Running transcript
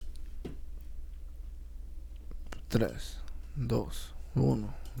3, 2,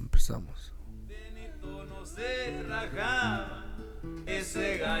 1, empezamos. Benito no se rajaba,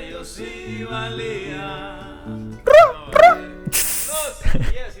 ese gallo sí valía.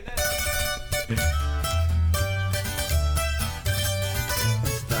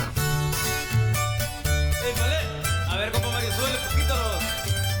 Ey, vale. A ver, compa Mario, súbele poquito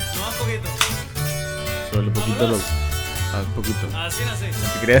los. No, más poquito. Solo un poquito Vámonos. un poquito. Así nace.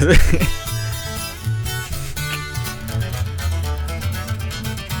 ¿Te crees?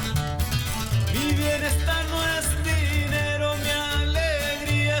 Mi bienestar no es dinero, mi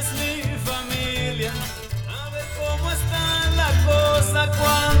alegría es mi familia. A ver cómo está la cosa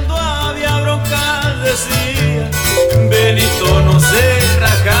cuando había broncas, decía. Benito no se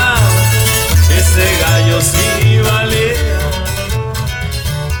rajaba, ese gallo sí valía.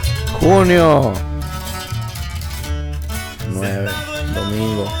 Junio 9,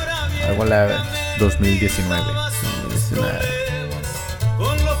 domingo, algo leve. 2019. 19.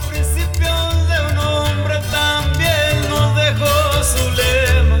 Con los principios de un hombre también nos dejó su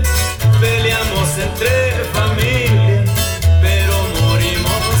lema. Peleamos entre familia, pero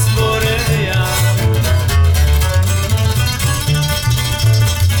morimos por ella.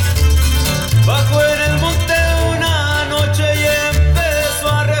 Bajó en el monte una noche y empezó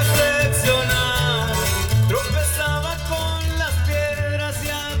a reflexionar. Tropezaba con las piedras y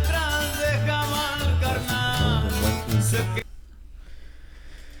atrás dejaba al carnal.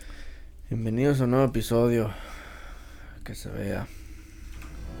 Bienvenidos a un nuevo episodio. Que se vea.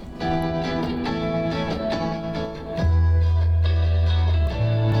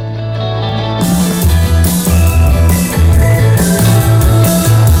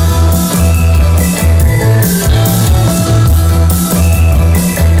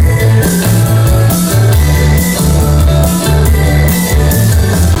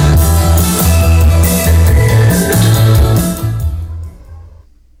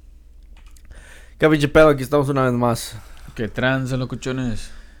 ¿Qué pinche pedo? Aquí estamos una vez más. ¿Qué tranza,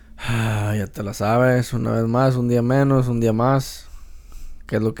 locuchones? Ya te la sabes, una vez más, un día menos, un día más.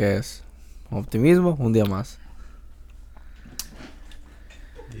 ¿Qué es lo que es? Optimismo, un día más.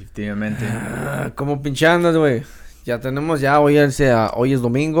 Definitivamente. ¿Cómo pinche andas, güey? Ya tenemos hoy es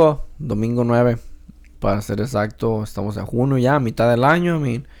domingo 9, para ser exacto. Estamos en junio ya, mitad del año,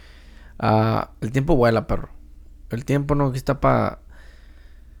 el tiempo vuela, perro. El tiempo no, aquí está para...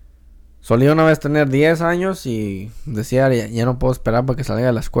 Solía una vez tener 10 años y decía, ya no puedo esperar para que salga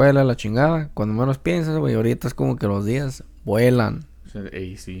de la escuela, la chingada. Cuando menos piensas, güey, ahorita es como que los días vuelan. O sea,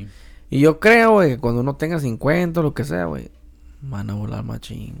 sí. Y yo creo, güey, que cuando uno tenga 50 o lo que sea, güey, van a volar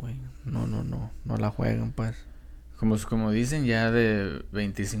machín, güey. No la juegan, pues. Como dicen, ya de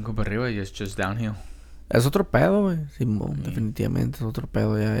 25 para arriba, ya es just downhill. Es otro pedo, güey. Simón, Sí. definitivamente es otro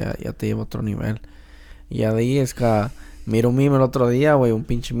pedo. Ya te lleva a otro nivel. Y ya de ahí es que... Miro un meme el otro día, güey. Un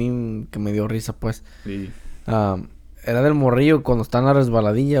pinche meme que me dio risa, pues. Sí. Era del morrillo cuando está en la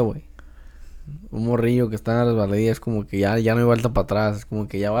resbaladilla, güey. Un morrillo que está en la resbaladilla es como que ya no hay vuelta para atrás. Es como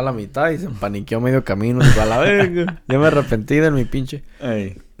que ya va a la mitad y se paniqueó medio camino. Y va a la verga. Ya me arrepentí de mi pinche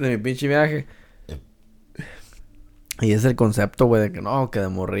viaje. Y es el concepto, güey, de que no, que de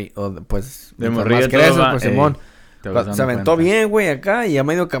morrillo, pues... De mientras morrillo más todo creces, va, pues, Simón. te vas dando Se aventó cuenta. bien, güey, acá. Y a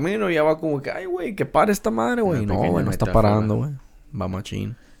medio camino ya va como que... Ay, güey, que pare esta madre, güey. Una No, pequeña güey, no está metáfora. parando, güey. Va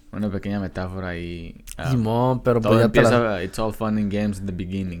machín. Una pequeña metáfora ahí. Simón, pero Todo pues ya te la... empieza, it's all fun and games at the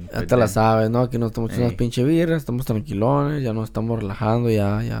beginning. Ya but te la then- sabes, ¿no? Aquí nos estamos echando Ey. unas pinche birras, estamos tranquilones, ya nos estamos relajando,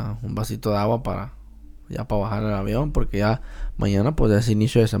 ya un vasito de agua para bajar el avión, porque ya mañana pues ya es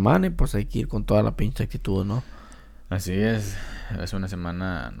inicio de semana y pues hay que ir con toda la pinche actitud, ¿no? Así es una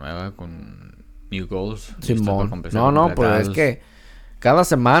semana nueva con new goals. listos Simón. para empezar No, pues es completados. que cada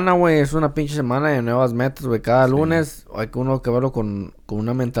semana, güey, es una pinche semana de nuevas metas, güey. Cada Sí. lunes hay que uno que verlo con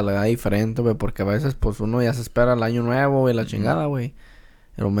una mentalidad diferente, güey, porque a veces pues uno ya se espera el año nuevo, güey, la chingada, güey.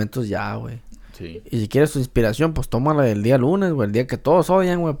 El momento es ya, güey. Sí. Y si quieres tu inspiración, pues tómala el día lunes, güey. El día que todos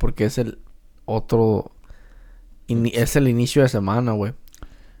odian, güey. Porque es el otro... es el inicio de semana, güey.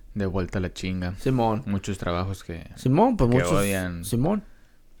 De vuelta a la chinga. Simón. Muchos trabajos que Pues que muchos... odian. Simón.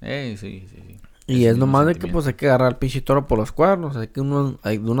 Sí. Y Ese es mismo nomás de que sentimiento. pues hay que agarrar al pinche toro por los cuernos. Hay que uno...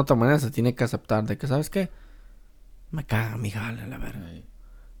 de una otra manera se tiene que aceptar. De que, ¿sabes qué? Me caga mi jale, la verga. Ey,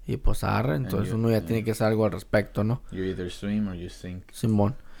 Y pues arre. Entonces yo- uno ya yeah. tiene que hacer algo al respecto, ¿no? You either swim or you sink.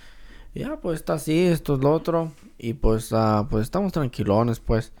 Simón. Ya, pues está así, esto es lo otro. Y pues, pues estamos tranquilones,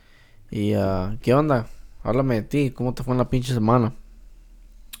 pues. Y, ¿qué onda? Háblame de ti, ¿cómo te fue en la pinche semana?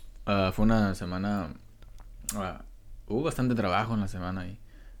 Fue una semana... hubo bastante trabajo en la semana ahí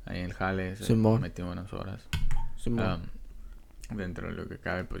en el jale. Simón. Metí buenas horas. Simón. Dentro de lo que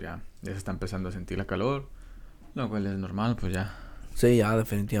cabe, pues ya se está empezando a sentir la calor. Lo cual es normal, pues ya. Sí, ya,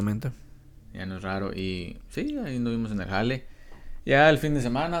 definitivamente. Ya no es raro. Y sí, ahí anduvimos en el jale. Ya el fin de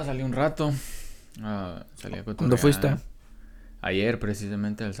semana salí un rato. Salí a ¿Cuándo cotorrear. fuiste? Ayer,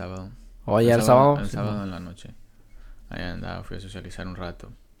 precisamente, el sábado. ¿O ayer el sábado? El Sí, sábado no. en la noche. Ahí andaba, fui a socializar un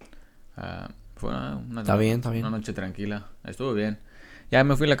rato. Fue Está bien, está bien. una noche tranquila. Estuvo bien. Ya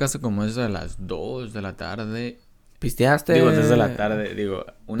me fui a la casa como es a las 2 de la tarde. ¿Pisteaste? Digo, 2 de la tarde. Digo,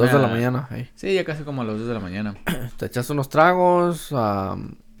 2 de la mañana. Hey. Sí, ya casi como a las 2 de la mañana. ¿Te echaste unos tragos?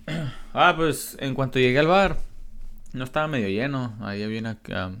 Pues en cuanto llegué al bar, no estaba medio lleno. Ahí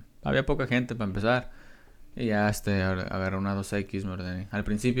había poca gente para empezar. Y ya agarré una 2X, me ordené. Al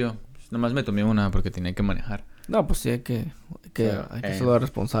principio, pues, nomás me tomé una porque tenía que manejar. No, pues sí, hay que hacerlo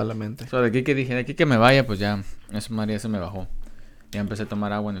responsablemente. De aquí que dije, de aquí que me vaya, pues ya, eso María se me bajó. Ya empecé a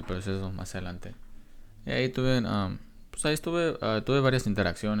tomar agua en el proceso más adelante. Y ahí tuve, tuve varias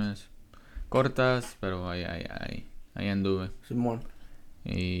interacciones. Cortas, pero ahí anduve. Simón.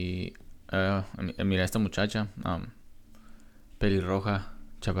 Y miré a esta muchacha, pelirroja,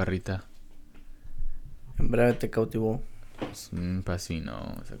 chaparrita. En breve te cautivó. Me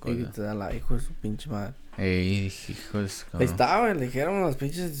fascinó esa Y cosa. te da la hijo de su pinche madre. Ey, dije, hijos. Ahí estaba, güey. Le dijeron los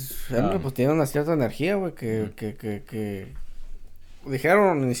pinches. Pues tienen una cierta energía, güey. Que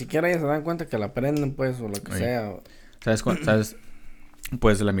dijeron, ni siquiera ellos se dan cuenta que la prenden, pues, o lo que sea. ¿Sabes?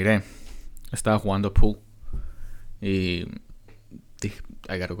 Pues la miré. Estaba jugando pool. Y dije,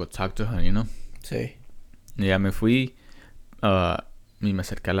 I gotta go talk to her, you know? Sí. Y ya me fui. Y me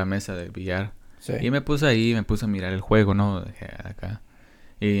acerqué a la mesa del billar. Sí. Y me puse ahí, me puse a mirar el juego, ¿no? Dije, acá.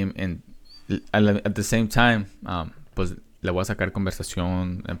 Y at the same time, pues le voy a sacar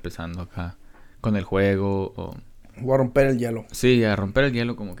conversación empezando acá con el juego. Voy a romper el hielo. Sí, a romper el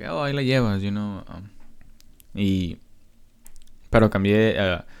hielo, como que, ahí la llevas, you know. Pero cambié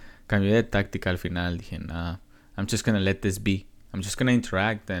de táctica al final. Dije, nah, I'm just gonna let this be. I'm just gonna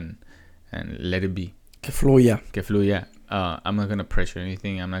interact and let it be. Que fluya. Que fluya. I'm not gonna pressure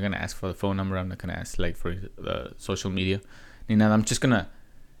anything. I'm not gonna ask for the phone number. I'm not gonna ask like for social media. Ni nada. I'm just gonna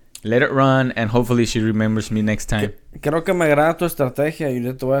let it run and hopefully she remembers me next time. Creo que me agrada tu estrategia y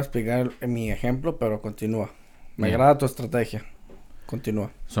yo te voy a explicar en mi ejemplo, pero continúa. Me agrada tu estrategia.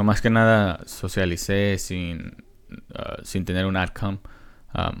 Continúa. So, más que nada socialicé sin tener un outcome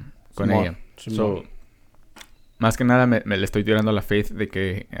con ella. So, más que nada me le estoy tirando la faith de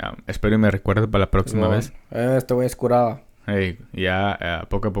que espero y me recuerde para la próxima vez. Este güey es curada. Hey, ya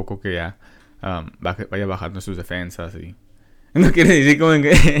poco a poco que ya vaya bajando sus defensas y... No quiere decir como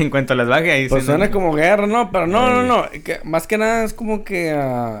en cuanto a las baje ahí... Pues suena como guerra, ¿no? Pero no. Que, más que nada es como que...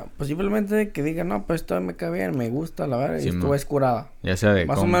 posiblemente que diga, no, pues esto me cae bien, me gusta, la verdad. Y esto es curada. Ya sea de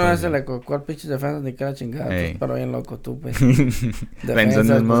más o menos ese le cual pinches defensas ni que la chingada. Pero bien loco tú, pues.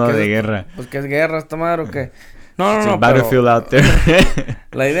 Pensando en modo de guerra. Pues que es guerra esta madre o qué. No, Battlefield out there.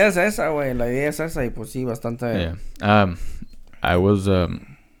 La idea es esa, güey. La idea es esa y pues sí, bastante... Yeah. I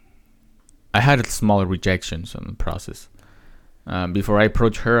had small rejections on the process. Before I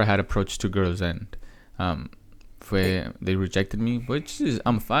approached her, I had approached 2 girls and they rejected me, which is,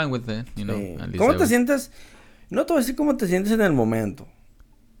 I'm fine with it, you know. Sí. At least ¿Cómo te sientes? No te voy a decir cómo te sientes en el momento,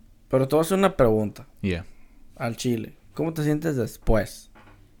 pero te voy a hacer una pregunta. Yeah. Al chile. ¿Cómo te sientes después?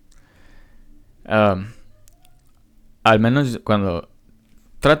 Al menos cuando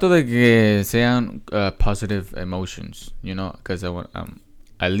trato de que sean positive emotions, you know, because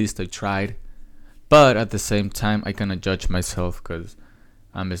at least I tried. But at the same time, I kind of judge myself because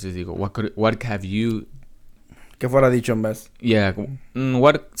a veces digo, what have you... ¿Qué fuera dicho en vez? Yeah,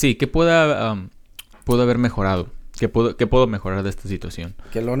 ¿qué puedo haber mejorado? ¿Qué puedo mejorar de esta situación?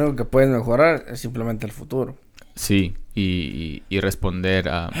 Que lo único que puedes mejorar es simplemente el futuro. Sí, y responder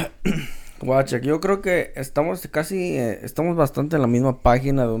a... Guacha, yo creo que estamos estamos bastante en la misma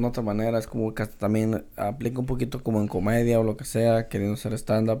página de una otra manera. Es como que también aplica un poquito como en comedia o lo que sea, queriendo hacer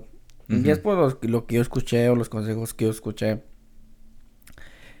stand-up. Y es por lo que yo escuché o los consejos que yo escuché.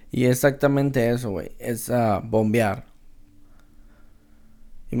 Y exactamente eso, güey. Es bombear.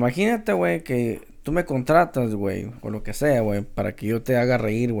 Imagínate, güey, que tú me contratas, güey, o lo que sea, güey, para que yo te haga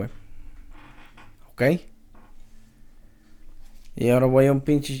reír, güey. ¿Ok? Y ahora voy a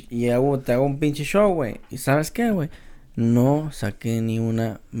te hago un pinche show, güey. ¿Y sabes qué, güey? No saqué ni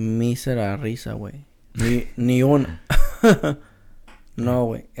una mísera risa, güey. Ni una. No,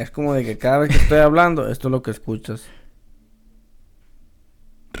 güey. Es como de que cada vez que estoy hablando, esto es lo que escuchas.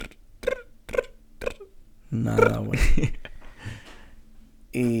 Nada, güey.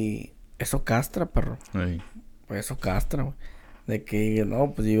 Y eso castra, perro. Sí. Eso castra, güey. De que,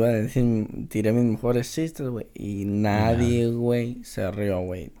 no, pues iba a decir, tiré mis mejores chistes, güey. Y nadie, güey, se rió,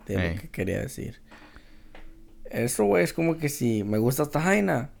 güey, de lo que quería decir. Eso, güey, es como que si me gusta esta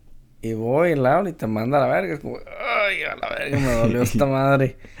jaina y voy y la hablo y te manda a la verga. Es como, ay, a la verga, me dolió esta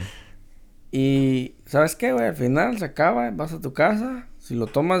madre. Y, ¿sabes qué, güey? Al final se acaba, vas a tu casa. Si lo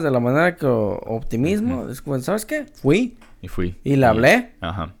tomas de la manera que optimismo, es como, ¿sabes qué? Fui Y fui. y le hablé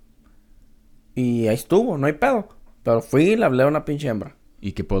Ajá. y ahí estuvo, no hay pedo. Pero fui y le hablé a una pinche hembra.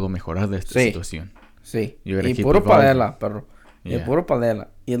 ¿Y qué puedo mejorar de esta Sí. situación? Sí. You gotta Y keep puro evolving. padela, perro. Y Yeah. puro padela.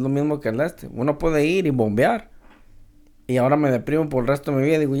 Y es lo mismo que el este. Uno puede ir y bombear. Y ahora me deprimo por el resto de mi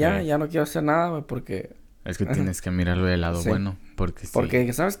vida. Digo, Sí. ya no quiero hacer nada, güey, porque... Es que Ajá. tienes que mirarlo del lado Sí. bueno. Porque sí.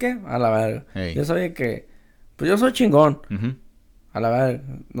 Porque, ¿sabes qué? A la verga. Hey. Yo sabía que... Pues yo soy chingón. Ujú. A la verga.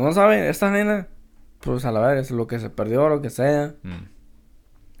 No saben, esta nena... Pues a la verga, es lo que se perdió, lo que sea. Mm.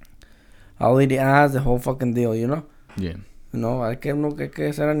 I'll eat ass, the whole fucking deal, you know? Yeah. No, hay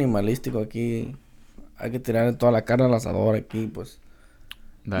que ser animalístico aquí. Hay que tirar toda la carne al asador aquí, pues.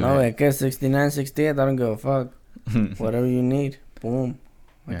 Dale. No, güey, que 69, 68, I don't give a fuck. Whatever you need, boom.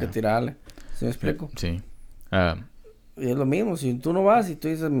 Hay que Yeah. tirarle. ¿Sí me explico? Sí. Ah, Y es lo mismo, si tú no vas y tú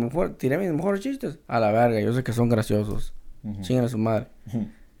dices, tiré mis mejores chistes, a la verga, yo sé que son graciosos. Chingan a su madre.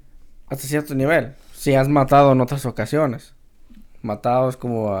 Hasta cierto nivel. Si has matado en otras ocasiones. Matado es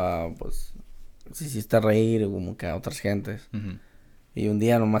como a, pues, si hiciste reír, como que a otras gentes. ujú. Y un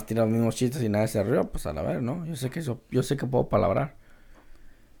día nomás tiras los mismos chistes y nadie se rió, pues a la verga, ¿no? Yo sé que puedo palabrar.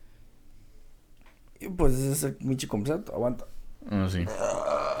 Y pues ese es el pinche concepto, aguanta. Oh, sí.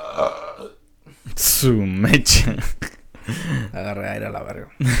 Su mecha. Agarré aire a la verga.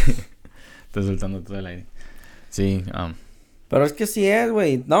 Está soltando todo el aire. Sí. Pero es que sí es,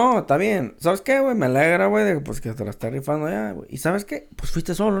 güey. No, está bien. ¿Sabes qué, güey? Me alegra, güey, de pues que te la estás rifando ya, güey. ¿Y sabes qué? Pues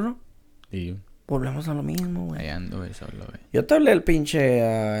fuiste solo, ¿no? Y Volvemos a lo mismo, güey. ahí ando, güey, solo, güey. Yo te hablé el pinche...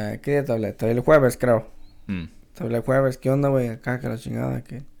 ¿qué día te hablé? Te hablé el jueves, creo. Mm. Te hablé el jueves. ¿Qué onda, güey? Acá, que la chingada,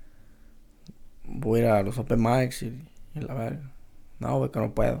 que... Voy a ir a los open mics y la verga. No, güey, que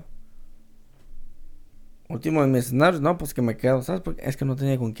no puedo. Último de mis escenarios, no, pues que me quedo, ¿sabes? Porque es que no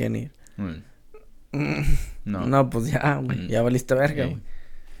tenía con quién ir. No. No, pues ya, güey. Ya valiste verga, Sí. güey.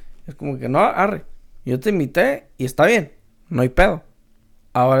 Es como que no, arre. Yo te invité y está bien. No hay pedo.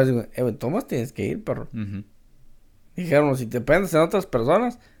 Ahora digo, güey, Tomás tienes que ir, perro. Ujú. Dijeron, si te dependes en otras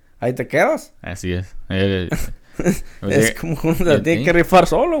personas, ahí te quedas. Así es. Es como uno se tiene que rifar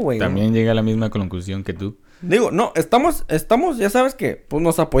solo, güey. ¿no? También llega a la misma conclusión que tú. Digo, no, estamos, ya sabes que, pues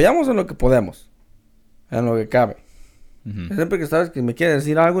nos apoyamos en lo que podemos. En lo que cabe. Ujú. Siempre que sabes que me quieres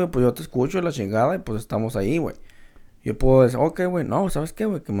decir algo, güey, pues yo te escucho y la chingada y pues estamos ahí, güey. Yo puedo decir, ok, güey, no, ¿sabes qué,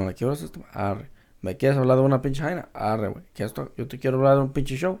 güey? Que me la quiero hacer esto. Arre. ¿Me quieres hablar de una pinche jaina? Arre, güey. Yo te quiero hablar de un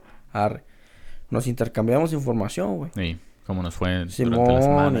pinche show. Arre. Nos intercambiamos información, güey. Sí. ¿Cómo nos fue durante la Simón,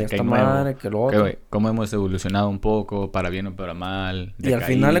 semana? y ¿Qué esta hay nuevo? madre, que lo ¿Qué, otro. güey? ¿Cómo hemos evolucionado un poco? ¿Para bien o para mal? Y al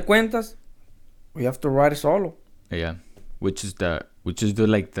final de cuentas, we have to ride solo. Yeah. We just do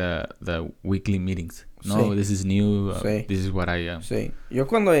like the weekly meetings. No, Sí. this is new. Sí. This is what I am. Sí. Yo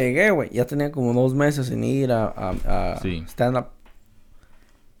cuando llegué, güey, ya tenía como 2 meses sin ir a Sí. stand-up.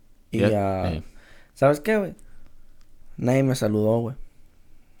 Y Yeah. ¿sabes qué, güey? Nadie me saludó, güey.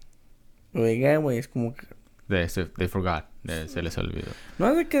 Yo llegué, güey, es como que... They forgot. Se les olvidó. No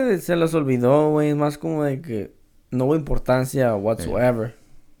es de que se les olvidó, güey, es más como de que no hubo importancia whatsoever.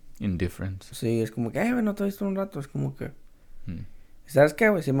 Indifference. Sí, es como que, güey, no te he visto un rato, es como que... Mm. ¿Sabes qué,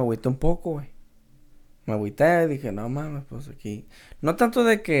 güey? Sí me agüité un poco, güey. Me agüité, dije, no mames, pues aquí... No tanto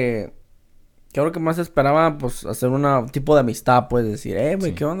de que... Creo que más esperaba, pues, hacer un tipo de amistad, pues, decir,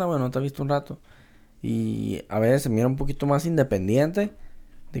 güey, Sí. ¿qué onda, güey? No te he visto un rato. Y a veces se mira un poquito más independiente,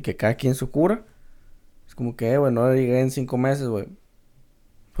 de que cada quien su cura. Es como que, güey, no llegué en 5 meses, güey.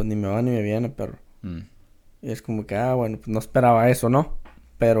 Pues ni me va ni me viene, perro. Mm. Y es como que, bueno, pues no esperaba eso, ¿no?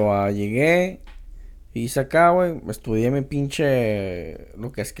 Pero llegué, hice acá, güey, estudié mi pinche...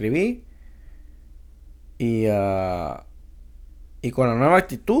 lo que escribí. Y con la nueva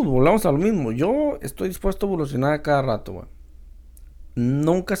actitud, volvamos a lo mismo. Yo estoy dispuesto a evolucionar a cada rato, güey.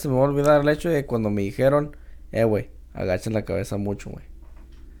 Nunca se me va a olvidar el hecho de cuando me dijeron, güey, agachen la cabeza mucho, güey.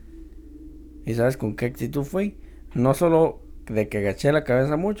 ¿Y sabes con qué actitud fui? No solo de que agaché la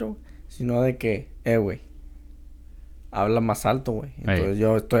cabeza mucho, sino de que, güey, habla más alto, güey. Entonces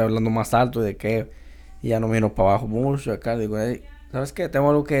yo estoy hablando más alto de que ya no miro para abajo mucho. Acá digo, ¿sabes qué? Tengo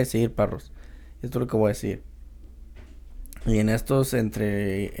algo que decir, perros. Esto es lo que voy a decir. Y en estos,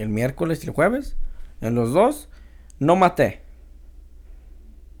 entre el miércoles y el jueves, en los dos, no maté.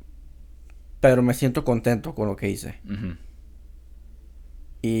 Pero me siento contento con lo que hice. Ujú.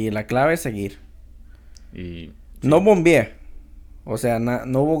 Y la clave es seguir. Y... No bombeé. O sea,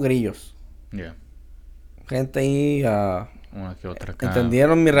 no hubo grillos. Yeah. Gente ahí Una que otra acá.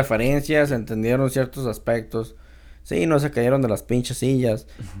 Entendieron mis referencias, entendieron ciertos aspectos. Sí, no se cayeron de las pinches sillas.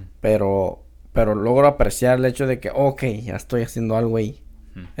 Pero logro apreciar el hecho de que, ok, ya estoy haciendo algo ahí.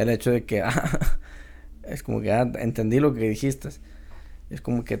 El hecho de que, es como que, entendí lo que dijiste. Es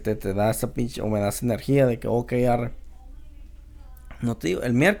como que te da esa pinche, o me das energía de que, ok, arre. No te digo,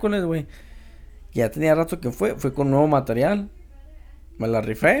 el miércoles, güey, ya tenía rato que fui con nuevo material. Me la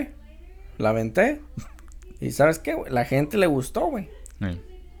rifé, la aventé. Y ¿sabes qué, güey? La gente le gustó, güey. Sí.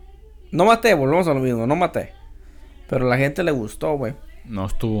 No maté, volvemos a lo mismo, no maté. Pero la gente le gustó, güey. No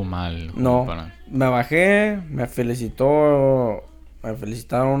estuvo mal. No, Para... me bajé, me felicitaron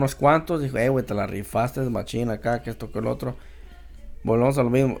unos cuantos. Dijo, güey, te la rifaste, machín acá, que esto, que el otro. Volvemos a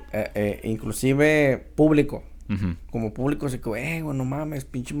lo mismo. Inclusive público. Como público se quedó, güey, no mames,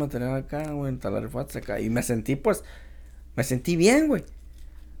 pinche material acá, güey, te la rifaste acá. Y me sentí bien, güey.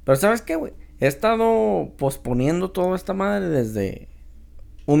 Pero ¿sabes qué, güey? He estado posponiendo toda esta madre desde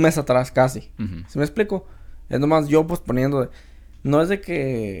un mes atrás casi. ¿Sí me explico? Es nomás yo posponiendo. No es de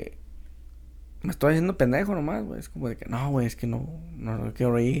que me estoy haciendo pendejo nomás, güey. Es como de que, no, güey, es que no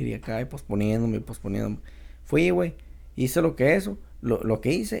quiero ir. Y acá y posponiéndome. Fui, güey. Hice lo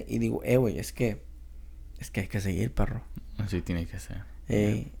que hice. Y digo, güey, es que hay que seguir, perro. Así tiene que ser.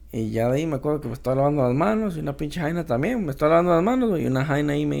 Y ya de ahí me acuerdo que me estaba lavando las manos. Y una pinche jaina también. Me estaba lavando las manos, güey. Y una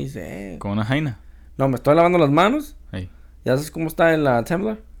jaina ahí me dice, ¿Con una jaina? No, me estoy lavando las manos. Hey. ¿Ya sabes cómo está en la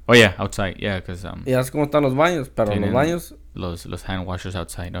Tumblr? Oh, yeah, outside. Yeah, because... Ya sabes cómo están los baños. Pero los baños... Los hand washers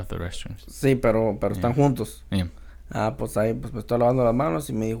outside of the restrooms. Sí, pero están juntos. Yeah. Pues ahí pues me estoy lavando las manos.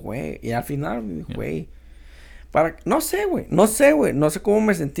 Y me dijo, güey. Y al final me dijo, güey. No sé, güey. No sé cómo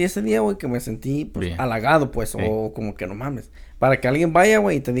me sentí ese día, güey. Que me sentí, pues, halagado, pues. O como que no mames. Para que alguien vaya,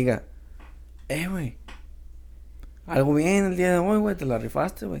 güey, y te diga... güey. Algo bien el día de hoy, güey. Te la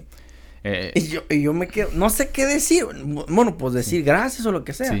rifaste, güey. Y yo me quedo... No sé qué decir. Bueno, pues decir gracias o lo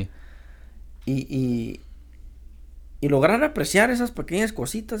que sea. Sí. Y lograr apreciar esas pequeñas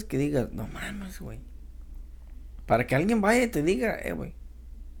cositas que digas... No mames, güey. Para que alguien vaya y te diga... güey.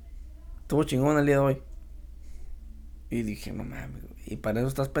 Estuvo chingón el día de hoy. Y dije, no mames, güey. Y para eso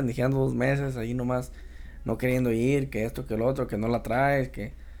estás pendejeando 2 meses ahí nomás... No queriendo ir, que esto, que el otro, que no la traes,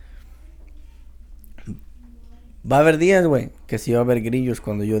 que... Va a haber días, güey, que sí va a haber grillos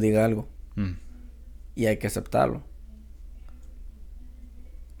cuando yo diga algo. Y hay que aceptarlo.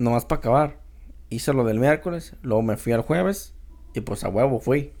 Nomás para acabar. Hice lo del miércoles, luego me fui al jueves y pues a huevo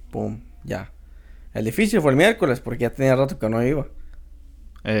fui. Pum, ya. El difícil fue el miércoles porque ya tenía rato que no iba.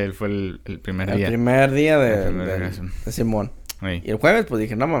 Fue el primer día. El primer día de Simón. Sí. Y el jueves pues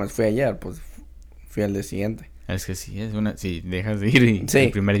dije, no mames, fui ayer, pues fui al día siguiente. Es que sí, si dejas de ir y sí,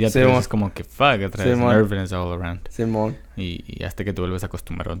 el primer día te ves como que fuck, otra vez nervousness all around. Simón. Y hasta que te vuelves a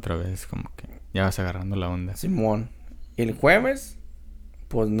acostumbrar otra vez, como que ya vas agarrando la onda. Simón. Y el jueves,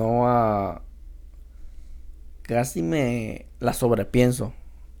 pues casi me la sobrepienso.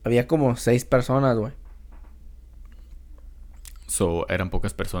 Había como 6 personas, güey. So, eran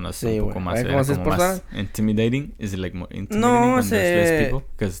pocas personas, sí, un poco más, era como más intimidating. Is it like more intimidating no, when there's less people?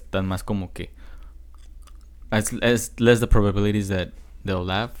 Because están más como que it's less the probabilities that they'll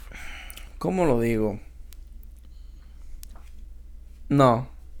laugh. ¿Cómo lo digo? No.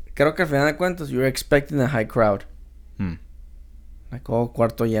 Creo que al final de cuentas you're expecting a high crowd. Like,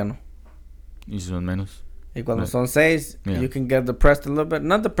 cuarto lleno. Y son menos. Y cuando son 6, you can get depressed a little bit.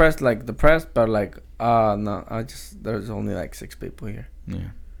 Not depressed like depressed, but like, no, there's only like 6 people here.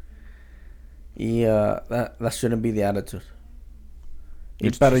 Yeah. Y that shouldn't be the attitude.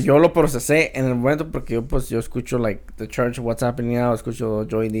 Pero yo lo procesé en el momento porque yo escucho like The Church, What's Happening Now, escucho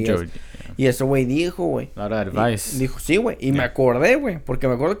Joey Diaz. Y ese güey dijo, güey. A lot of advice. Dijo, sí, güey. Y me acordé, güey. Porque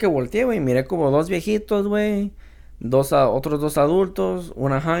me acuerdo que volteé, güey. Miré como 2 viejitos, güey. Otros 2 adultos.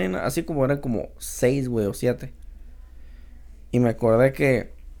 Una jaina. Así como eran como 6, güey, o 7. Y me acordé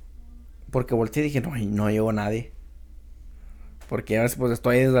que... Porque volteé y dije, no llegó nadie. Porque a veces pues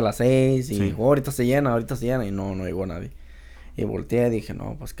estoy ahí desde las 6. Y digo, ahorita se llena. Y no llegó nadie. Y volteé y dije,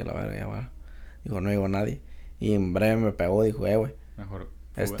 no, pues que la verga ya va. Digo, no llegó nadie. Y en breve me pegó, dijo, güey. Mejor.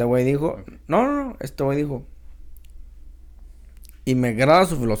 Este güey dijo, okay. No, este güey dijo. Y me agrada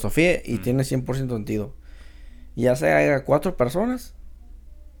su filosofía y tiene 100% sentido. Ya sea haya 4 personas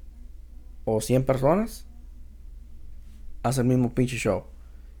o 100 personas, hace el mismo pinche show.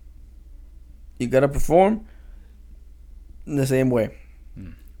 You gotta perform the same way.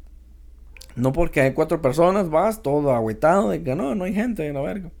 No porque hay 4 personas vas todo agüitado de que no hay gente en la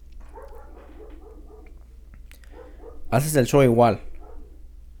verga. Haces el show igual.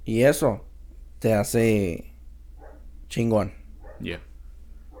 Y eso te hace chingón. Yeah.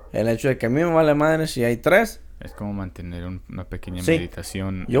 El hecho de que a mí me vale madre si hay 3 Es como mantener una pequeña Sí.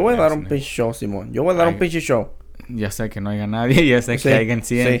 meditación. Yo voy a dar un relax, pinche show, Simón. Yo voy a dar un Ay. pinche show. Ya sea que no haya nadie, ya sea Sí, que hayan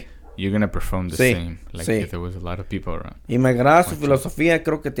 100, sí. you're gonna perform the Sí, same. Like sí. if there was a lot of people around. Y me agrada su Ocho. filosofía.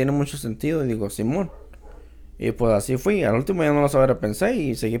 Creo que tiene mucho sentido. Y digo, Simón. Y pues así fui. Al último ya no lo sabía, pensé.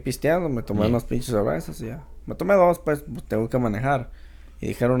 Y seguí pisteando. Me tomé unas pinches cervezas y ya. Me tomé 2, pues tengo que manejar. Y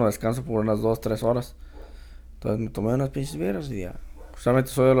dijeron, no descanso por unas 2, 3 horas. Entonces me tomé unas pinches birras y ya.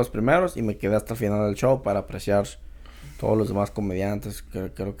 Solamente soy de los primeros y me quedé hasta el final del show para apreciar todos los demás comediantes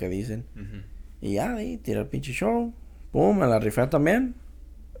que creo que dicen. Y ya, ahí tiré el pinche show. Pum, me la rifé también.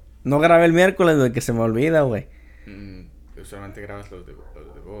 No grabé el miércoles, de que se me olvida, güey. Usualmente grabas los de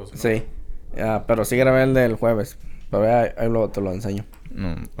vos, ¿no? Sí. Pero sí grabé el del jueves. Pero ahí luego te lo enseño.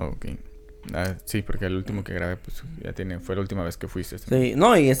 No, ok. Sí, porque el último que grabé, pues fue la última vez que fuiste. Sí,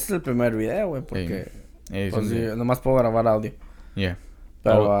 no, y este es el primer video, güey, porque pues, sí, nomás puedo grabar audio. Yeah.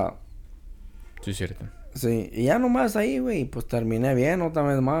 Pero, Sí, cierto. sí, y ya nomás ahí, güey, pues terminé bien otra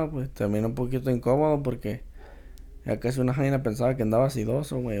vez más, pues terminé un poquito incómodo porque ya casi una jaina pensaba que andaba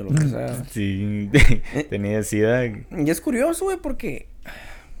acidoso, güey, o lo que sea. Sí, tenía ansiedad. Y es curioso, güey, porque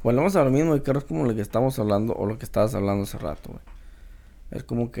volvemos a lo mismo y creo que es como lo que estamos hablando o lo que estabas hablando hace rato, güey. Es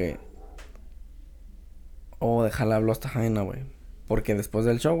como que... déjale hablo a esta jaina, güey. Porque después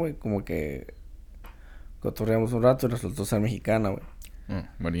del show, güey, como que cotorreamos un rato y resultó ser mexicana, güey.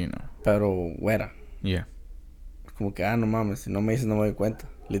 What do you know? Pero, güera. Yeah. Como que, no mames, si no me dices no me doy cuenta.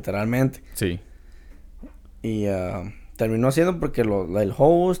 Literalmente. Sí. Y terminó siendo porque el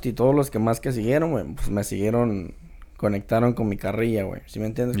host y todos los que más que siguieron, güey, pues me siguieron, conectaron con mi carrilla, güey. ¿Sí me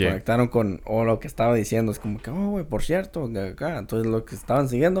entiendes? Yeah. Conectaron con lo que estaba diciendo. Es como que, güey, por cierto, de acá. Entonces los que estaban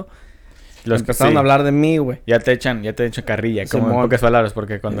siguiendo empezaron sí. a hablar de mí, güey. Ya te echan carrilla, como en Simón. pocas palabras,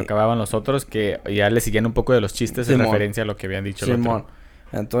 porque cuando Sí. acababan los otros, que ya le seguían un poco de los chistes en Simón. referencia a lo que habían dicho el Simón. otro.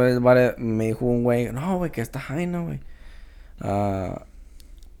 Entonces, me dijo un güey, no, güey, que está jaina, güey.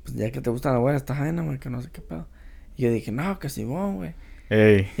 Pues ya que te gusta la güey, está jaina, güey, que no sé qué pedo. Y yo dije, no, que Simón, güey.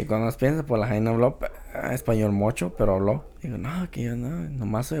 Ey. Y cuando nos piensa, pues la jaina habló español mucho, pero habló. Digo, no, que yo no,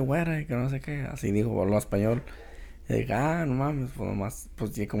 nomás soy güera y que no sé qué. Así dijo, habló español. Y dije, no mames, pues nomás,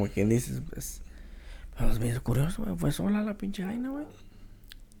 pues sí, como quien dices, pues. Pero es bien curioso, güey, fue sola la pinche jaina, güey.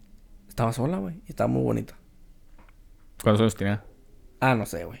 Estaba sola, güey, y estaba muy bonita. ¿Cuántos años tenía? No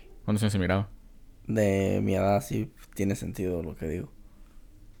sé, güey. ¿Cuántos años se miraba? De mi edad sí tiene sentido lo que digo.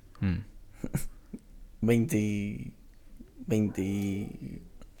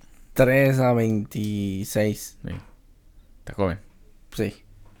 23 a 26. Sí. Está joven, Sí.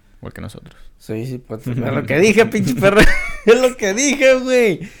 igual que nosotros. Sí, pues es lo que dije, pinche perro. Es lo que dije,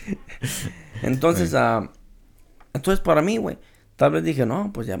 güey. Entonces, entonces para mí, güey, tal vez dije,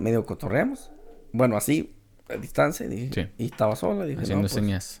 no, pues ya medio cotorreamos. Bueno, así, a distancia, dije. Sí. Y estaba sola, dije, Haciendo no, pues,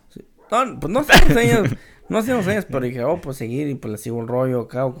 señas. sí. No, pues no hacíamos señas, no hacíamos señas, pero dije, pues seguir y pues le sigo el rollo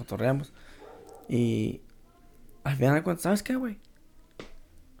acá o cotorreamos. Y al final de cuentas, ¿sabes qué, güey?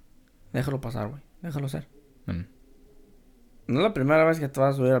 Déjalo pasar, güey, déjalo ser. No es la primera vez que te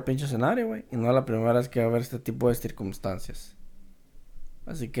vas a subir al pinche escenario, güey. Y no es la primera vez que va a haber este tipo de circunstancias.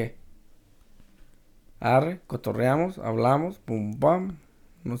 Así que... cotorreamos, hablamos, pum pam.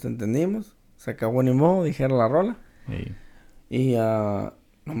 Nos entendimos. Se acabó ni modo, dijeron la rola. Ey. Y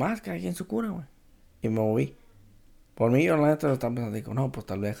nomás cada quien su cura, güey. Y me moví. Por mí yo la neta lo estaba pensando. Digo, no, pues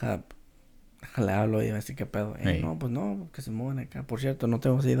tal vez déjale hablo y a ver si qué pedo. Ey. No, pues no, que se muevan acá. Por cierto, no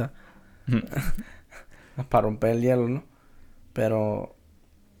tengo sida. Para romper el hielo, ¿no? Pero...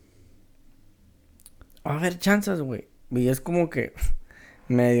 va a haber chances, güey. Y es como que...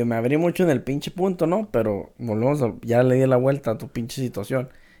 medio me abrí mucho en el pinche punto, ¿no? Pero volvemos a... ya le di la vuelta a tu pinche situación.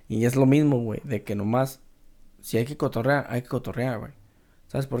 Y es lo mismo, güey. De que nomás... si hay que cotorrear, güey.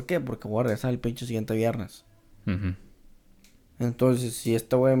 ¿Sabes por qué? Porque voy a regresar el pinche siguiente viernes. Entonces, si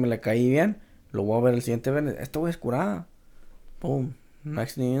este güey me le caí bien... lo voy a ver el siguiente viernes. Este güey es curada. Boom.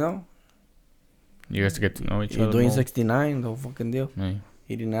 Next thing you know... You guys get to know each you're other doing more. 69, the fucking deal. Ey.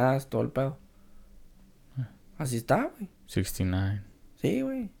 Eating ass, todo el pedo. Así está, güey. 69. Sí,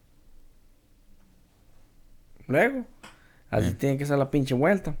 güey. Luego. Así tiene que ser la pinche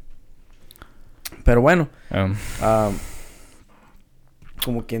vuelta. Pero bueno.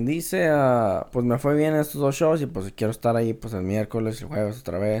 Como quien dice, pues me fue bien estos 2 shows y pues quiero estar ahí pues el miércoles y el jueves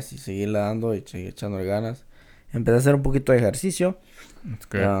otra vez y seguirle dando y seguir echándole ganas. Empecé a hacer un poquito de ejercicio. That's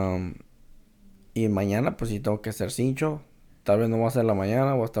good. Y mañana pues sí tengo que hacer cincho. Tal vez no voy a hacer la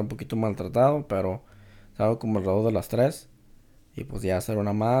mañana, voy a estar un poquito maltratado, pero salgo como alrededor de las 3. Y pues ya hacer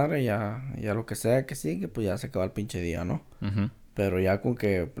una madre, ya lo que sea que sigue, pues ya se acaba el pinche día, ¿no? Pero ya con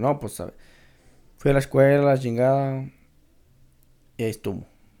que, no, pues fui a la escuela, chingada, y ahí estuvo.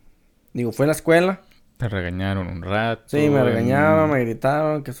 Digo, fui a la escuela, Te regañaron un rato. Sí, me regañaron, me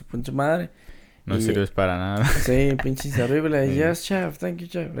gritaron que su pinche madre. No sirves para nada. Sí, pinches horrible. Yes, chef, thank you,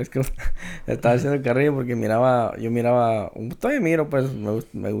 chef. Es que estaba haciendo el carrillo porque yo miraba, todavía miro, pues,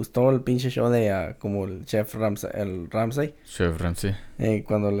 me gustó el pinche show de como el chef Ramsay. Chef Ramsay.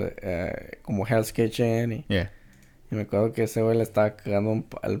 Cuando, como Hell's Kitchen y... Yeah. Y me acuerdo que ese güey le estaba cagando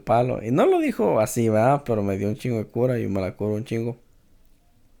el palo. Y no lo dijo así, ¿verdad? Pero me dio un chingo de cura y me la curó un chingo.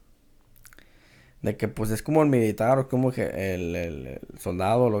 De que pues es como el militar o como que el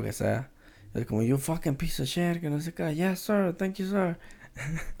soldado o lo que sea. Es como, you fucking piece of shit, que no sé qué. Yes, sir, thank you, sir.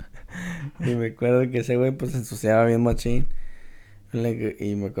 Y me acuerdo que ese güey pues se ensuciaba bien machín.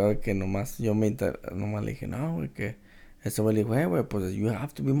 Y me acuerdo que nomás nomás le dije, no, güey, que... Ese güey le dijo, hey, güey, pues you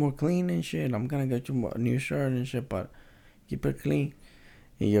have to be more clean and shit. I'm gonna get you a new shirt and shit, but keep it clean.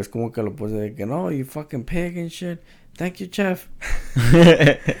 Y yo es como que lo puse de que, no, you fucking pig and shit. Thank you, chef.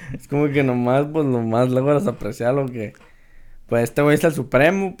 Es como que nomás logras apreciar lo que... Pues este güey es el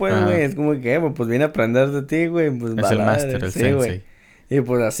supremo, pues, güey. Es como que, güey, pues vine a aprender de ti, güey. Pues, es el master, el sensei. Güey. Y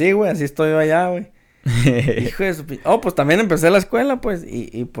pues así, güey, así estoy yo allá, güey. Hijo de su... Oh, pues también empecé la escuela, pues.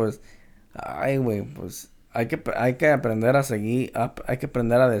 Y pues... Ay, güey, pues... Hay que aprender a seguir... hay que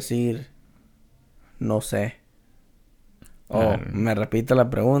aprender a decir... No sé. Me repite la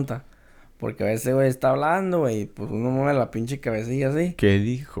pregunta. Porque a veces, güey, está hablando, güey. Pues uno mueve la pinche cabecilla así. ¿Qué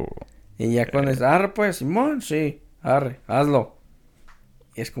dijo? Y ya cuando dice, arre, pues, Simón, sí. Arre, hazlo.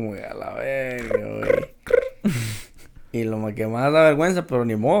 Y es como que a la verga, güey. Y lo que más da vergüenza, pero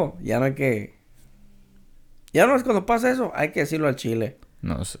ni modo. Ya no hay que... Ya no es cuando pasa eso, hay que decirlo al chile.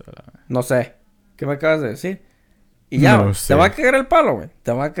 No sé. No sé. ¿Qué me acabas de decir? Y ya, no sé. Te va a cagar el palo, güey.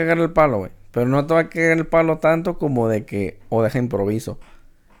 Te va a cagar el palo, güey. Pero no te va a cagar el palo tanto como de que... O deja improviso.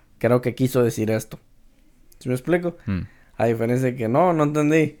 Creo que quiso decir esto. ¿Sí me explico? A diferencia de que no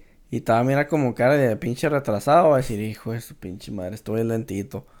entendí. Y estaba mira como cara de pinche retrasado. Va a decir, hijo de su pinche madre, estoy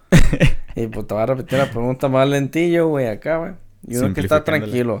lentito. Y pues te va a repetir la pregunta más lentillo, güey, acá, güey. Y uno que está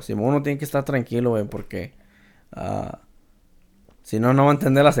tranquilo. Si uno tiene que estar tranquilo, güey, porque... si no, no va a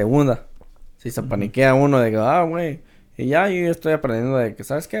entender la segunda. Si se paniquea uno de que, güey. Y ya yo estoy aprendiendo de que,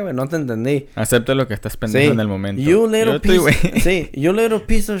 ¿sabes qué, güey? No te entendí. Acepta lo que estás pensando en el momento. You little piece... Sí, you little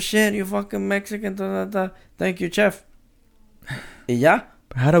piece of shit, you fucking Mexican, thank you, chef. Y ya.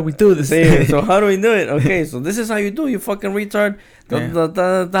 How do we do this? Sí, so how do we do it? Okay, so this is how you do, you fucking retard.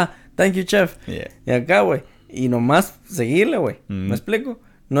 Thank you, chef. Yeah. Y acá, güey. Y nomás seguirle, güey. ¿Me explico?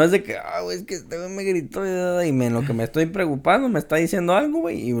 No es de que, güey, es que este güey me gritó y lo que me estoy preocupando me está diciendo algo,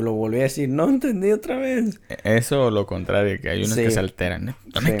 güey. Y me lo volví a decir, no entendí otra vez. Eso o lo contrario, que hay unos que se alteran.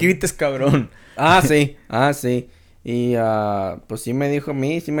 No me grites, cabrón. Sí. Y pues sí me dijo a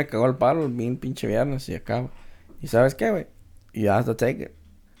mí, sí me cagó el palo bien pinche viernes y acá. ¿Y sabes qué, güey? You have to take it.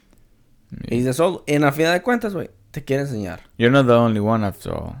 Y dice solo, en la final de cuentas, güey, te quiere enseñar. You're not the only one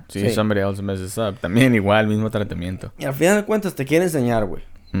after all. Si somebody else messes up, también igual, mismo tratamiento. Y al final de cuentas te quiere enseñar, güey.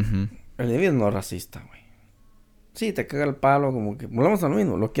 El David no es racista, güey. Sí, te caga el palo, como que... Volvemos a lo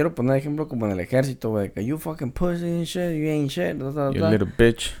mismo. Lo quiero poner de ejemplo como en el ejército, güey. Que you fucking pussy and shit, you ain't shit. You little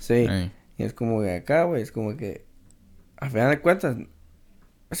bitch. Sí. Hey. Y es como que acá, güey, es como que... Al final de cuentas...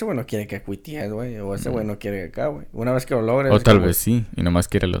 Ese güey no quiere que cuities, güey. O ese güey no quiere que acá, güey. Una vez que lo logres... O tal vez sí. Y nomás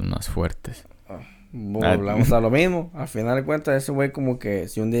quiere los más fuertes. Hablamos a lo mismo. Al final de cuentas, ese güey como que...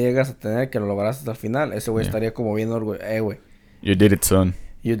 Si un día llegas a tener que lo lograste hasta el final... Ese güey estaría como bien orgulloso. Güey. You did it, son.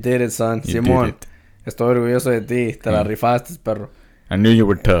 You did it, son. Simón. Estoy orgulloso de ti. Te la rifaste, perro. I knew you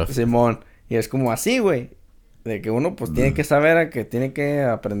were tough. Simón. Y es como así, güey. De que uno, pues, tiene que saber a que... Tiene que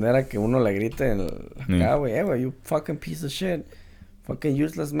aprender a que uno le grite acá, güey. Güey, you fucking piece of shit. Fucking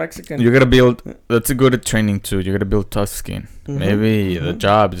useless Mexican. You gotta build... That's a good training, too. You gotta build tough skin. Maybe the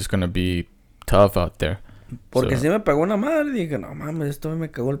job is gonna be tough out there. Porque si me pegó una madre. Dije, no mames, esto me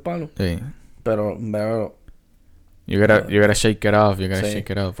cagó el palo. Sí. Pero... You gotta shake it off. You gotta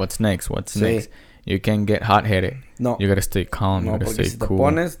shake it off. What's next? Next? You can't get hot-headed. No. You gotta stay calm. No, you gotta porque stay si cool. te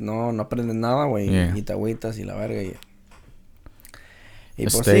pones, no aprendes nada, güey. Yeah. Y te agüitas y la verga. Y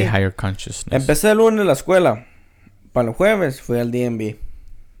pues stay higher consciousness. Empecé el lunes la escuela. Para el jueves fui al DMV.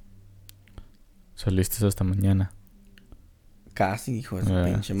 Saliste hasta mañana. Casi, hijo de su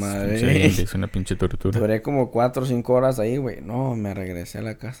pinche madre. Sí, es una pinche tortura. Duré como 4 o 5 horas ahí, güey. No, me regresé a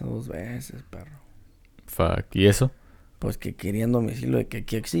la casa 2 veces, perro. Fuck. ¿Y eso? Pues que quería domicilio de que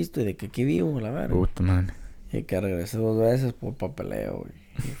aquí existo y de que aquí vivo, la verdad. Puta madre. Y que regresé 2 veces por papeleo, güey.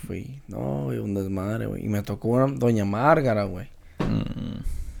 Y fui, no, güey, un desmadre, güey. Y me tocó una doña Márgara, güey.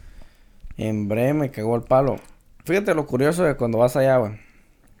 En breve me cagó el palo. Fíjate lo curioso de cuando vas allá, güey.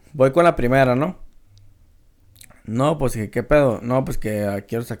 Voy con la primera, ¿no? No, pues que qué pedo. No, pues que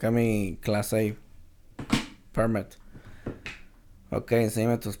quiero sacar mi clase permit. Ok,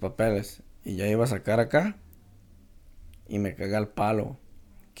 enséñame tus papeles. Y yo iba a sacar acá. Y me caga el palo.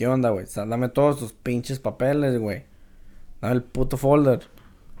 ¿Qué onda, güey? Dame todos tus pinches papeles, güey. Dame el puto folder.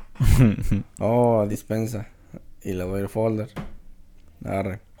 Oh, dispensa. Y le doy el folder.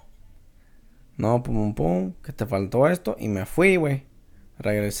 Agarre. No, pum, pum, que te faltó esto. Y me fui, güey.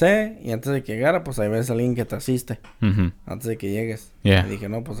 Regresé. Y antes de que llegara, pues ahí ves a alguien que te asiste. Antes de que llegues. Yeah. Y dije,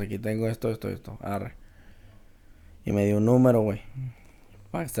 no, pues aquí tengo esto. Agarre. Y me dio un número, güey.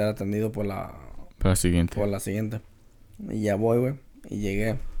 Para estar atendido por la siguiente. Y ya voy, güey. Y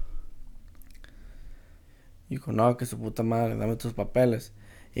llegué. Y dijo, no, que su puta madre, dame tus papeles.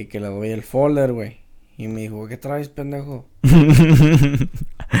 Y que le doy el folder, güey. Y me dijo, ¿qué traes, pendejo?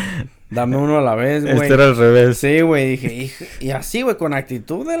 Dame uno a la vez, güey. Este era al revés. Sí, güey. Dije, hijo. Y así, güey, con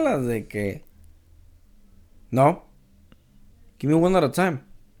actitud de las de que... No. Give me one at a time.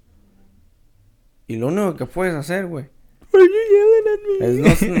 Y lo único que puedes hacer, güey,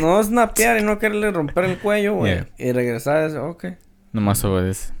 es no snapear y no quererle romper el cuello, güey. Yeah. Y regresar y decir, ok. Nomás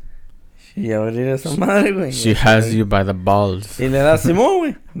obedece. Y abrir esa madre, güey. She has you by the balls. Y le das Simón,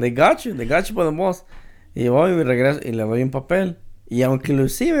 güey. They got you by the balls. Y voy y regreso y le doy un papel. Y aunque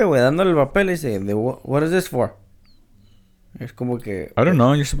inclusive, güey, dándole el papel, dice, what is this for? Es como que... I don't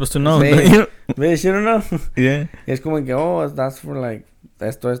know, you're supposed to know. Sí. ¿Ves? You don't know. Yeah. Y es como que, oh, that's for like,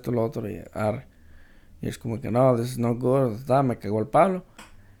 esto, lo otro. Y arre. Y es como que, no, this is not good. Me cagó el palo.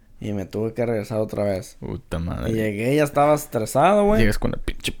 Y me tuve que regresar otra vez. Puta madre. Y llegué y ya estaba estresado, güey. Llegas con la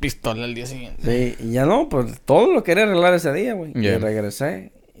pinche pistola al día siguiente. Sí, y ya no, pues todo lo quería arreglar ese día, güey. Yeah. Y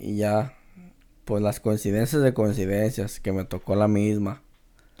regresé y ya, pues las coincidencias de coincidencias, que me tocó la misma.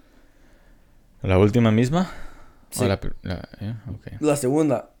 ¿La última misma? Sí. ¿O yeah, okay. La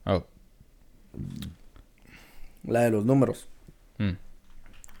segunda, Oh. la de los números. Mm.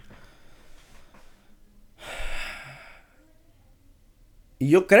 Y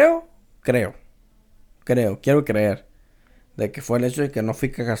yo quiero creer, de que fue el hecho de que no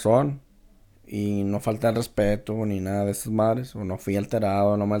fui cagazón y no falta el respeto ni nada de esas madres, o no fui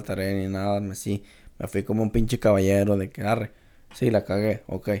alterado, no me alteré ni nada, me fui como un pinche caballero de que arre, sí, la cagué,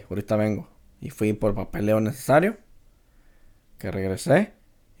 ok, ahorita vengo. Y fui por el papeleo necesario, que regresé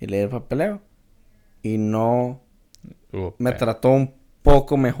y leí el papeleo y no me trató un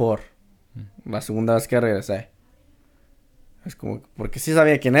poco mejor la segunda vez que regresé. Es como, porque sí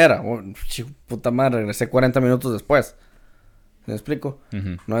sabía quién era. Puta madre, regresé 40 minutos después. ¿Me explico?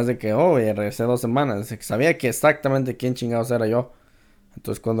 Ujú. No es de que, ya regresé 2 semanas. Es de que sabía que exactamente quién chingados era yo.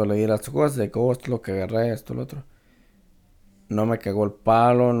 Entonces cuando leí las cosas, de que, esto es lo que agarré, esto, lo otro. No me cagó el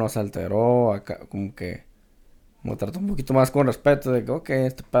palo, no se alteró. Acá, como que me trató un poquito más con respeto. De que, ok,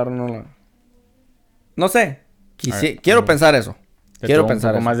 este perro no la... No sé. Quiero pensar eso. Quiero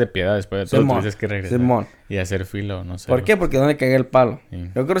pensar un poco eso. más de piedad después de todo. Simón, Tuviste que regresar. Simón. Y hacer filo, no sé. ¿Por qué? Porque no le cagué el palo.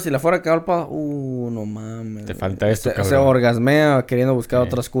 Sí. Yo creo que si le fuera a cagar el palo, no mames. Te güey. falta esto, se cabrón. orgasmea queriendo buscar Sí.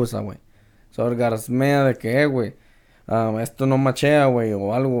 otra excusa, güey. Se orgasmea de que, güey, esto no machea, güey,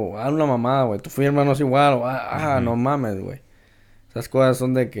 o algo, una mamada, güey. Tu firma no es igual, o, no mames, güey. Esas cosas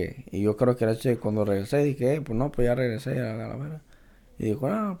son de que, y yo creo que era hecho cuando regresé, dije, pues no, pues ya regresé a la verga. Y dijo,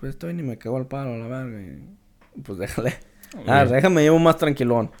 pues estoy ni me cagó el palo, a la verga. Y, pues déjale. Déjame llevo más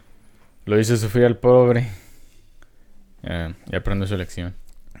tranquilón. Lo hice sufrir al pobre. Y aprendo su lección.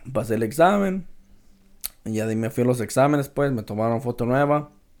 Pasé el examen. Y ya de ahí me fui a los exámenes, pues. Me tomaron foto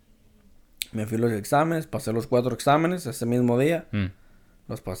nueva. Me fui a los exámenes. Pasé los 4 exámenes ese mismo día.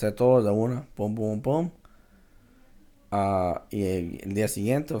 Los pasé todos de una. Pum, pum, pum. Y el día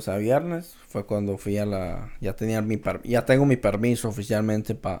siguiente, o sea, viernes, fue cuando fui a la... Ya tengo mi permiso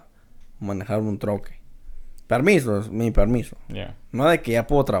oficialmente para manejar un troque. Permiso, es mi permiso. Yeah. No de que ya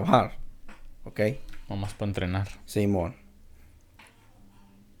puedo trabajar. ¿Ok? Nomás para entrenar. Simón.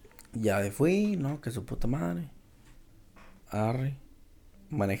 Ya fui, ¿no? Que su puta madre. Arre.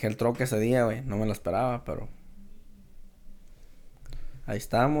 Manejé el troque ese día, güey. No me lo esperaba, pero... Ahí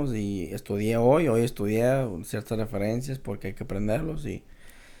estamos y estudié hoy. Hoy estudié ciertas referencias porque hay que aprenderlos y...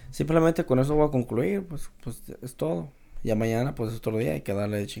 Simplemente con eso voy a concluir, pues es todo. Ya mañana, pues es otro día. Hay que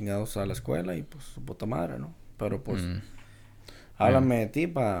darle de chingados a la escuela y pues su puta madre, ¿no? Pero pues... Háblame de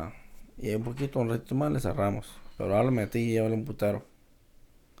ti y un ratito más le cerramos. Pero háblame de ti y llévale un putero.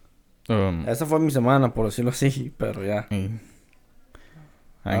 Esa fue mi semana, por decirlo así, pero ya. ¿En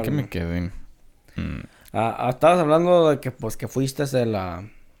qué me quedé? Estabas hablando de que pues que fuiste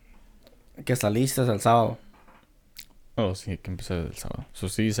que saliste el sábado. Oh, sí, que empecé el sábado.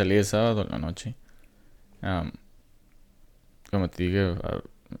 Sí, salí el sábado en la noche. Como te dije,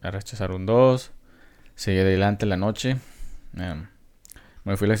 a rechazar un 2. Seguí adelante la noche.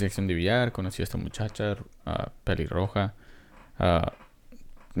 Me fui a la sección de billar, conocí a esta muchacha, pelirroja,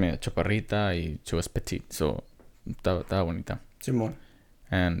 media chaparrita, y she was petite, so estaba bonita. Simón.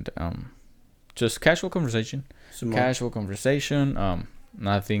 And just casual conversation. Simón. Casual conversation.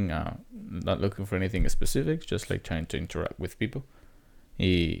 Nothing. Not looking for anything specific. Just like trying to interact with people.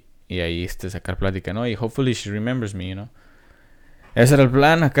 Y ahí sacar plática, ¿no? Y hopefully she remembers me, you know. Ese era el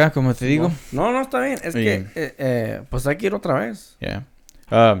plan acá, como te digo. No, está bien. Es que, pues hay que ir otra vez. Yeah.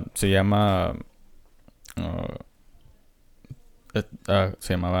 Se llama...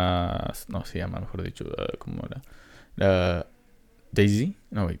 se llamaba... No, se llama, mejor dicho, ¿cómo era? Daisy.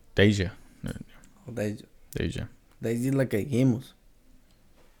 No, wait. Deja. Daisy. Deja. Daisy es la que dijimos.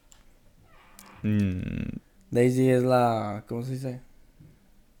 Mm, Daisy es la... ¿Cómo se dice?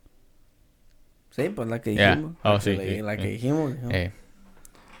 Sí, pues la que Yeah. dijimos. Oh, La sí, que- sí, La que sí. dijimos.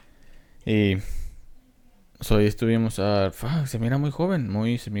 Y... So, ahí estuvimos... se mira muy joven.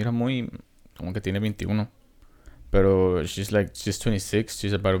 Se mira muy... Como que tiene 21. Pero she's 26.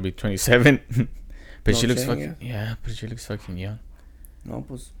 She's about to be 27. But No she looks shit, fucking... Yeah, but she looks fucking young. No,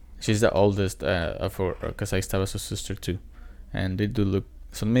 pues... She's the oldest of her... Because ahí estaba su sister too. And they do look...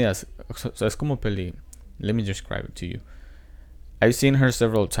 Son medias... So, es como peli... Let me describe it to you. I've seen her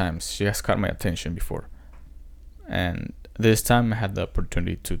several times. She has caught my attention before. And this time I had the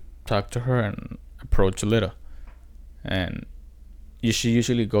opportunity to talk to her and approach a little. And she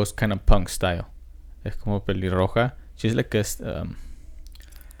usually goes kind of punk style. Es como pelirroja. She's like a...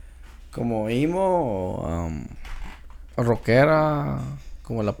 Como emo o rockera.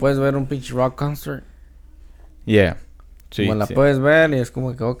 Como la puedes ver en un pinche rock concert. Yeah. Sí, Como la sí. puedes ver y es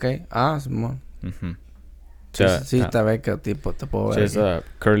como que, ok. Simón. Mhm. Sí, sí, te ve que tipo te puedo She ver. has aquí.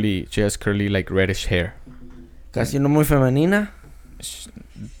 curly... She has curly like reddish hair. Casi no muy femenina.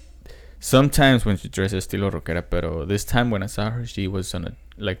 Sometimes when she dresses estilo rockera, pero this time when I saw her, she was on a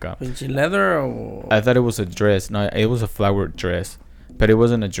Pinche leather o... I thought it was a dress. No, it was a flowered dress, but it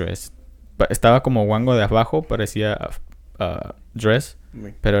wasn't a dress. Estaba como guango de abajo, parecía dress,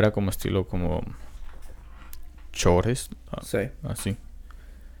 pero era como estilo como chores, Sí. así.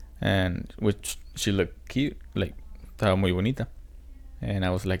 And which she looked cute, like estaba muy bonita. And I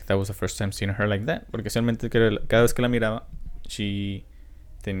was like, that was the first time seeing her like that, porque realmente cada vez que la miraba, she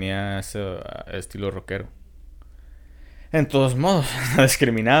tenía ese estilo rockero. En todos modos, no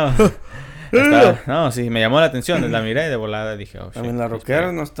discriminaba. No, sí, me llamó la atención. La miré y de volada dije, oh, A mí las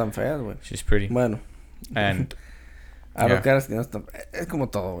rockeras no están feas, güey. She's pretty. Bueno. And Hay Yeah. rockeras que no están... Es como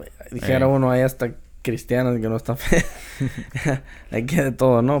todo, güey. Dijera uno, hay hasta cristianas que no están feas. Hay que de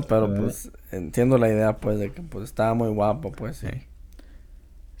todo, ¿no? Pero pues entiendo la idea, pues, de que pues estaba muy guapo, pues, sí. Sí.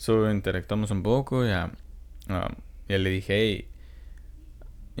 So interactuamos un poco. Ya le dije, hey,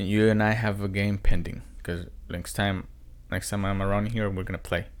 you and I have a game pending. Because next time I'm around here, we're gonna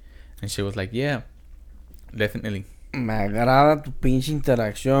play. And she was like, yeah, definitely. Me agrada tu pinche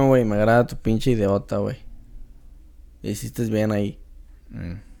interacción, güey. Me agrada tu pinche idiota, güey. Hiciste bien ahí.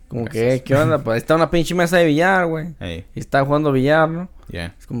 Como Gracias. que, ¿qué onda? Pues ahí está una pinche mesa de billar, güey. Hey, Y está jugando billar, ¿no?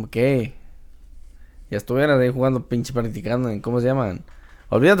 yeah. Es como que... Ya estuvieras ahí jugando pinche practicando en... ¿Cómo se llaman?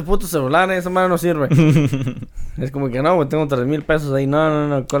 Olvídate puto celular, esa madre no sirve. Es como que no, güey, tengo 3,000 pesos ahí.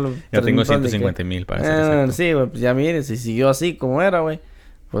 No. ¿Cuál, Yo 3,000 tengo pesos de qué? 150,000 para ser exacto. Sí, güey, pues ya mires, si siguió así como era, güey.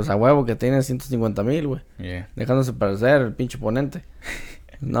 Pues a huevo que tiene 150,000, güey. Yeah. Dejándose parecer el pinche oponente.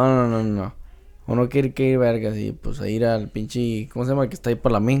 No. Uno quiere que ir vergas y pues a ir al pinche... ¿Cómo se llama? El que está ahí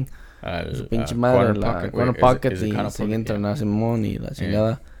por la min. Su pinche madre, la Corner Pocket y seguir entrenar a Simón y la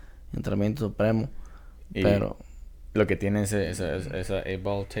chingada. Entrenamiento supremo. Y Pero... lo que tiene esa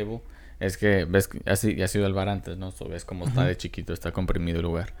A-ball table es que ves que así ha sido el bar antes, ¿no? So ves como está de chiquito, está comprimido el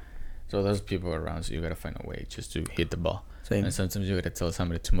lugar. So there's people around, so you gotta find a way just to hit the ball. Sí. And sometimes you gotta tell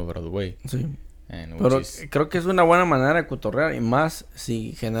somebody to move out of the way. Sí. And Pero which is, creo que es una buena manera de cotorrear. Y más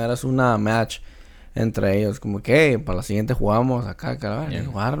si generas una match entre ellos. Como que, hey, para la siguiente jugamos acá, cabrón. Yeah. Y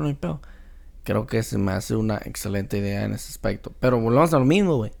jugar, no hay pedo. Creo que se me hace una excelente idea en ese aspecto. Pero volvemos a lo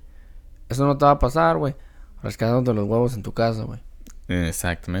mismo, güey. Eso no te va a pasar, güey. Rascándote los huevos en tu casa, güey.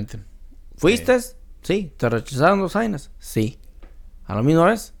 exactamente. ¿Fuiste? Sí. ¿Te rechazaron 2 jainas? Sí. A la misma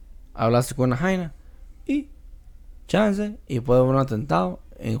vez, hablaste con una jaina. Y chance. Y puede haber un atentado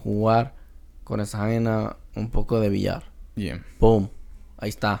en jugar con esa jaina un poco de billar. Yeah. Boom. Ahí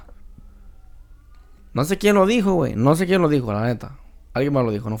está. No sé quién lo dijo, güey. No sé quién lo dijo, la neta. Alguien más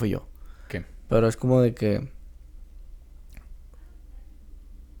lo dijo, no fui yo. ¿Qué? Pero es como de que...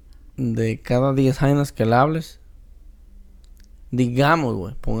 De cada 10 jainas que le hables... Digamos,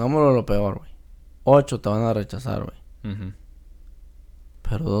 güey. Pongámoslo lo peor, güey. 8 te van a rechazar, güey. Mhm.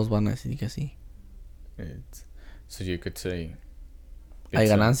 Pero 2 van a decir que sí. So you could say hay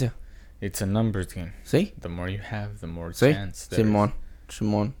ganancia. It's a numbers game. ¿Sí? The more you have, the more Sí, chance there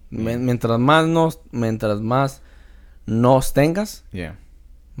Simón. Mientras más nos tengas, is. Yeah.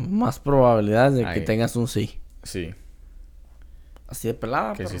 más probabilidades de que Ay. tengas un sí. Sí. Así de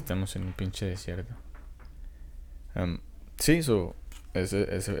pelada, Que pero... si estamos en un pinche desierto. Sí,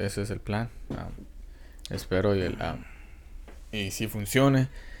 ese es el plan. Espero y si funcione.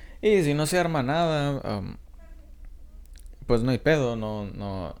 Y si no se arma nada, pues no hay pedo.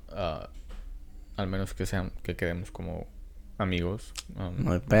 No, al menos que quedemos como amigos.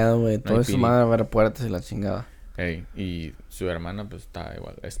 No hay pedo, güey. no Todo hay eso piri. madre abre puertas y la chingada. Ey, y su hermana pues está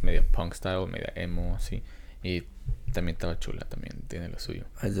igual. Es media punk style, media emo, así. Y también estaba chula, también tiene lo suyo.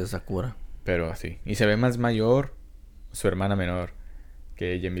 Es de Sakura. Pero así. Y se ve más mayor su hermana menor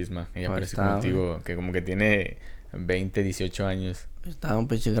que ella misma. Ella Ahí parece está, como contigo, que como que tiene 20, 18 años. Estaba un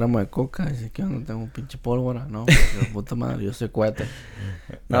pinche gramo de coca. Dice que no tengo un pinche pólvora. No, pero puta madre, yo soy cohete.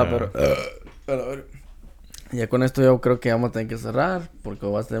 No, pero a ver. Ya con esto yo creo que vamos a tener que cerrar. Porque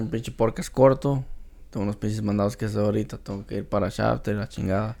voy a tener un pinche podcast corto. Tengo unos pinches mandados que hacer ahorita. Tengo que ir para Shafter, la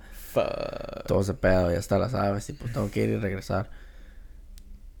chingada. Fuck. Todo ese pedo, ya está, las aves. Y pues tengo que ir y regresar.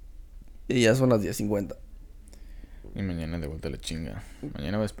 Y ya son las 10:50. Y mañana de vuelta a la chinga.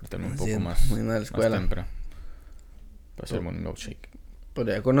 Mañana voy a despertarme un Sí, poco más. mañana de la escuela. Más temprano. Para hacerme un milkshake.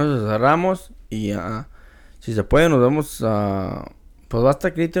 Pero ya con eso cerramos. Y ya, si se puede, nos vemos. Pues va a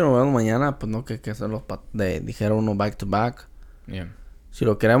estar crítico, nos vemos mañana. Pues no que hacerlo dijera uno back to back. Yeah. Si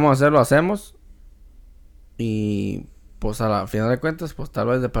lo queremos hacer, lo hacemos. Y pues a la final de cuentas, pues tal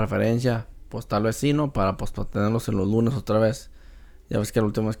vez de preferencia, pues tal vez sí, ¿no? Para pues para tenerlos en los lunes otra vez. Ya ves que la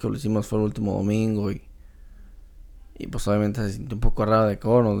última vez que lo hicimos fue el último domingo. Y pues obviamente se sintió un poco raro de que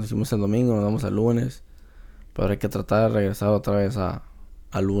nos lo hicimos el domingo, nos vamos el lunes. Pero hay que tratar de regresar otra vez a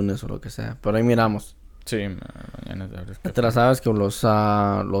lunes o lo que sea. Pero ahí miramos. Sí, mañana la verdad es que Ya te la sabes que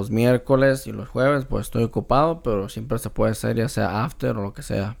los miércoles y los jueves pues estoy ocupado. Pero siempre se puede hacer ya sea after o lo que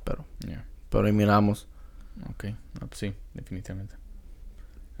sea. Yeah. Pero ahí miramos. Ok, no, pues sí, definitivamente.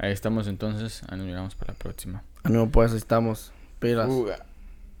 Ahí estamos entonces. Ahí nos miramos para la próxima. Ánimo pues, ahí estamos. Pilas.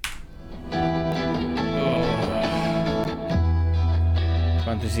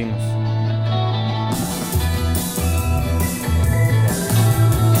 ¿Cuánto hicimos?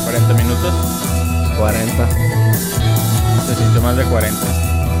 40 minutos. 40. Se sintió más de 40.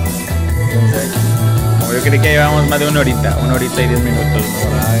 Como yo creí que llevábamos más de una horita y 10 minutos.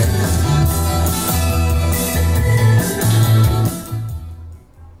 Por ahí.